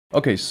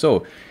Okay,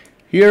 so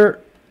here,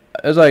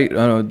 as I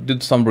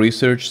did some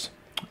research,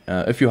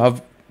 if you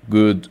have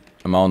good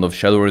amount of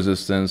shadow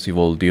resistance, you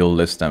will deal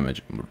less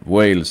damage,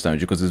 way less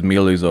damage, because his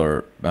melees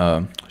are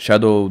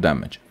shadow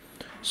damage.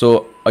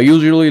 So I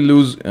usually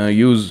I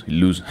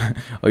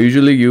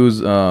usually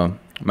use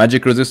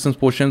magic resistance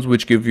potions,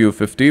 which give you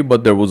 50,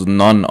 but there was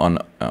none on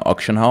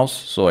auction house,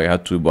 so I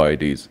had to buy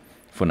these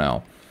for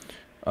now.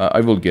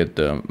 I will get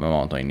the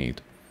amount I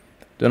need.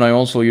 Then I'm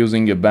also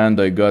using a band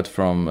I got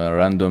from a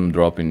random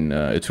drop in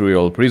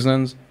Ethereal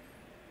Prisons.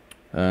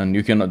 And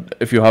you can,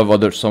 if you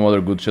have some other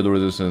good shadow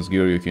resistance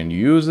gear, you can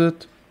use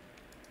it.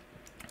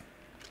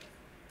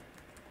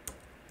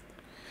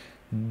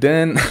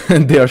 Then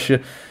they are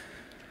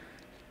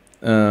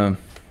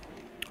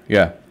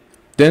yeah.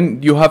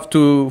 Then you have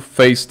to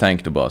face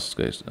tank the boss,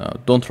 guys.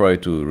 Don't try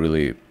to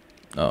really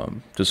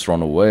just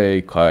run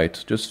away,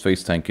 kite. Just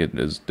face tank it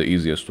is the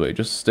easiest way.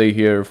 Just stay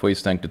here,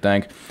 face tank the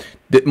tank.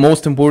 The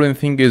most important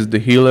thing is the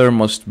healer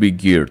must be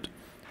geared.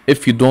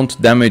 If you don't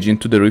damage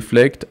into the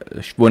reflect,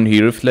 when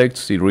he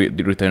reflects, he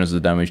returns the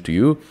damage to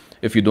you.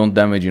 If you don't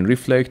damage in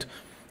reflect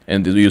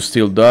and you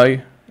still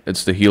die,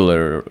 it's the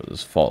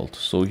healer's fault.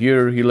 So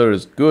here, healer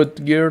is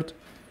good geared.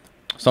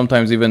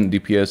 Sometimes even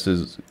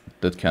DPSs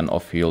that can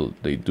off heal,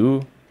 they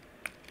do.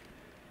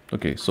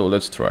 Okay, so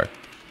let's try.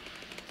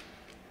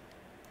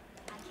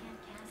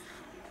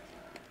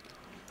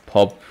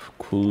 Pop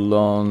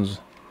cooldowns,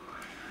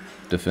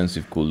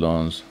 defensive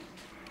cooldowns.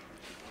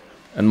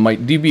 And my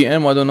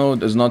DBM, I don't know,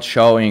 is not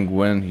showing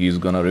when he's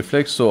gonna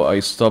reflect, so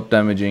I stopped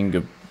damaging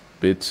a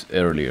bit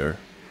earlier.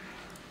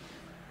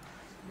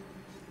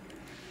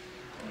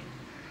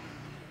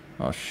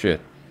 Oh shit.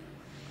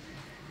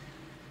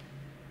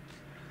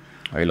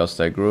 I lost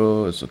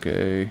aggro, it's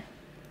okay.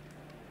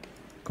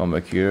 Come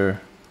back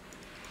here.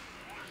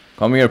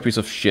 Come here, piece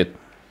of shit.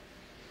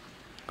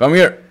 Come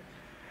here!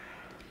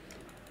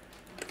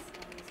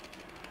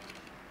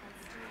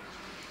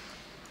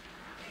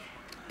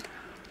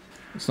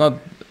 It's not...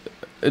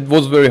 It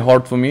was very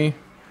hard for me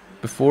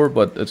before,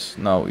 but it's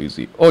now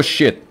easy. Oh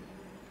shit!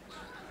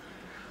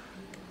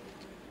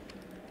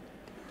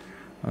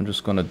 I'm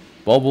just gonna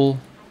bubble.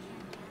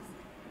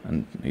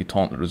 And he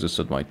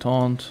resisted my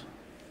taunt.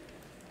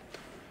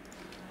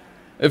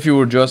 If you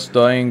were just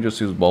dying, just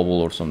use bubble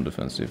or some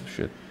defensive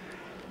shit.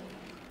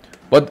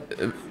 But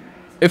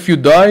if you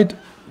died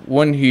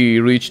when he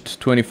reached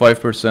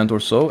 25% or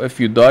so, if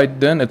you died,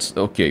 then it's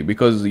okay,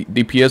 because the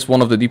DPS,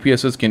 one of the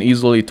DPSs can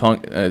easily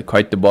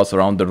kite the boss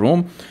around the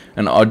room,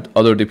 and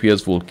other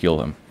DPS will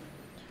kill him.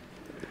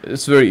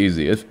 It's very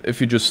easy. If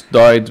you just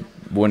died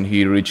when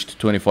he reached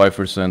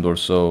 25% or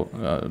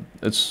so,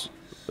 it's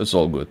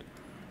all good.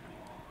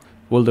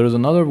 Well, there's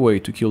another way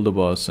to kill the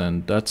boss,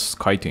 and that's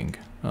kiting.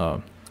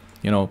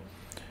 You know,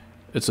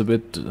 it's a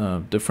bit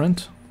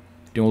different.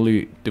 The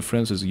only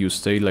difference is you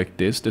stay like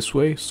this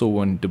way, so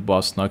when the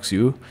boss knocks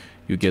you,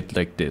 you get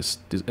like this.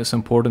 It's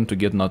important to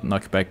get not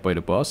knocked back by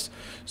the boss,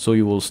 so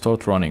you will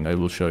start running. I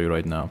will show you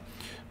right now.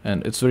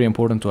 And it's very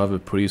important to have a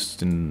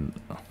priest in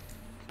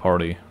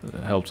party.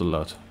 It helps a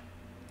lot.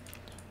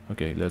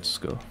 Okay, let's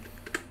go.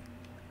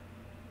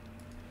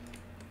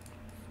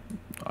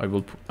 I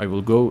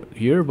will go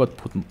here, but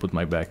put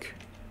my back.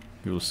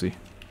 You will see.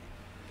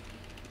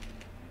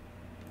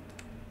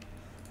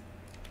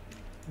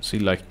 See,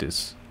 like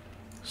this.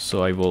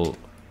 So I will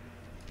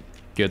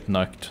get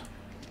knocked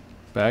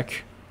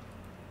back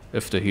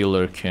if the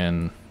healer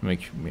can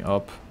make me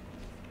up,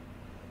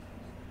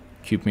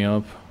 keep me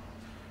up.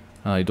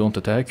 I don't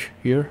attack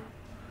here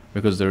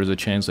because there is a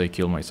chance I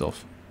kill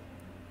myself.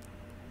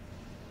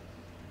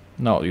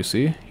 Now you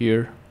see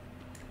here,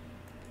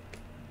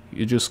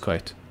 you just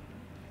kite.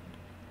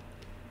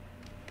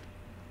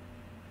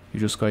 You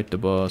just kite the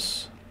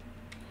boss.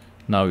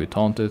 Now you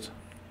taunt it.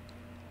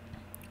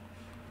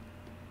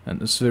 And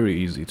it's very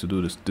easy to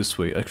do this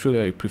way.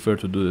 Actually, I prefer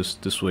to do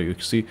this way. You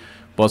can see,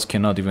 boss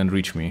cannot even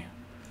reach me.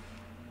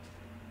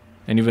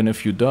 And even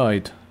if you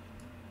died,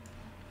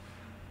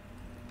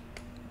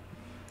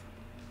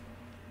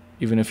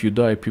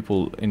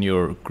 people in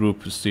your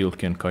group still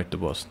can kite the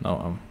boss.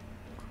 Now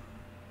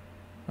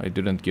I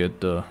didn't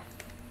get the...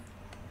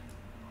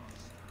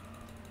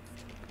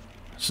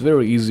 It's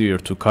very easier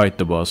to kite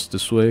the boss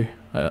this way.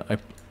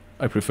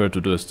 I prefer to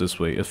do this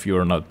way if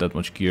you're not that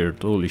much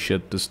geared. Holy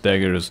shit, this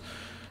dagger is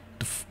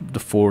the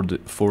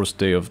fourth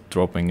day of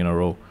dropping in a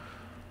row.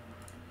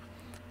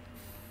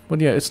 But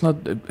yeah, it's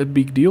not a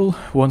big deal.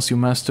 Once you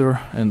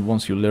master and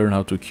once you learn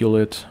how to kill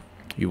it,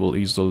 you will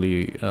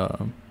easily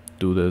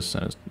do this.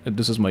 And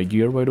this is my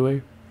gear, by the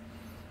way.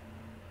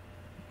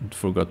 I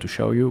forgot to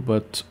show you,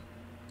 but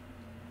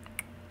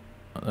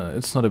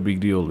it's not a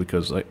big deal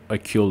because I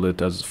killed it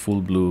as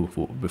full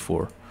blue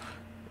before.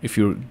 If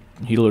your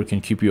healer can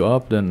keep you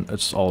up, then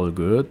it's all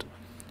good.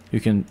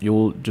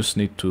 You'll just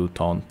need to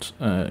taunt,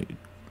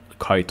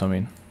 kite. I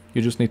mean,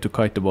 you just need to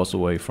kite the boss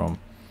away from.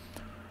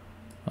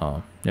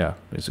 Yeah,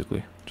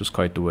 basically, just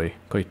kite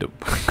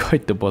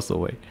the boss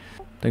away.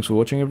 Thanks for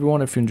watching,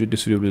 everyone. If you enjoyed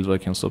this video, please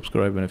like and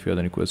subscribe. And if you had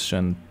any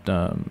question,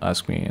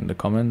 ask me in the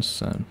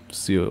comments. And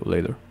see you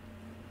later.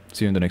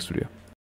 See you in the next video.